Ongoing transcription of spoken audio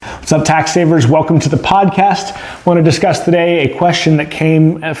What's up, tax savers? Welcome to the podcast. I want to discuss today a question that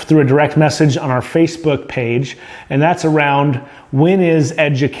came through a direct message on our Facebook page, and that's around when is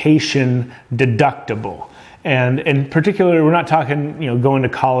education deductible? And in particular, we're not talking, going to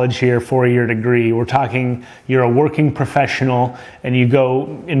college here for a 4-year degree. We're talking you're a working professional and you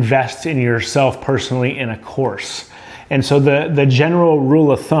go invest in yourself personally in a course. And so the general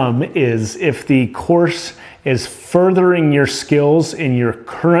rule of thumb is if the course is furthering your skills in your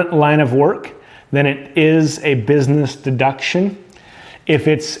current line of work, then it is a business deduction. If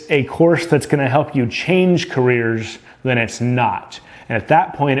it's a course that's going to help you change careers, then it's not. And at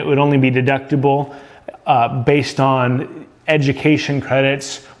that point, it would only be deductible based on education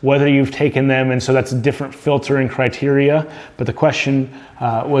credits, whether you've taken them, and so that's a different filter and criteria. But the question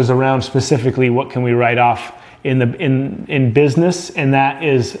was around specifically what can we write off in business, and that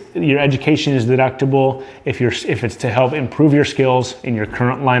is your education is deductible if it's to help improve your skills in your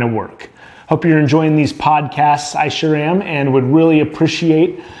current line of work. Hope you're enjoying these podcasts. I sure am, and would really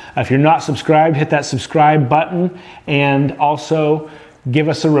appreciate if you're not subscribed, hit that subscribe button, and also give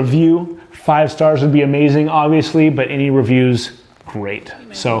us a review. 5 stars would be amazing, obviously, but any reviews, great.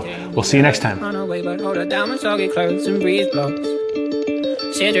 So we'll see you next time.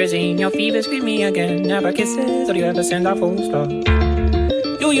 Shivers in your fever, scream me again. Never kisses, or do you ever send a full stop?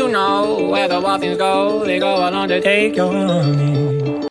 Do you know where the wild things go? They go along to take your money.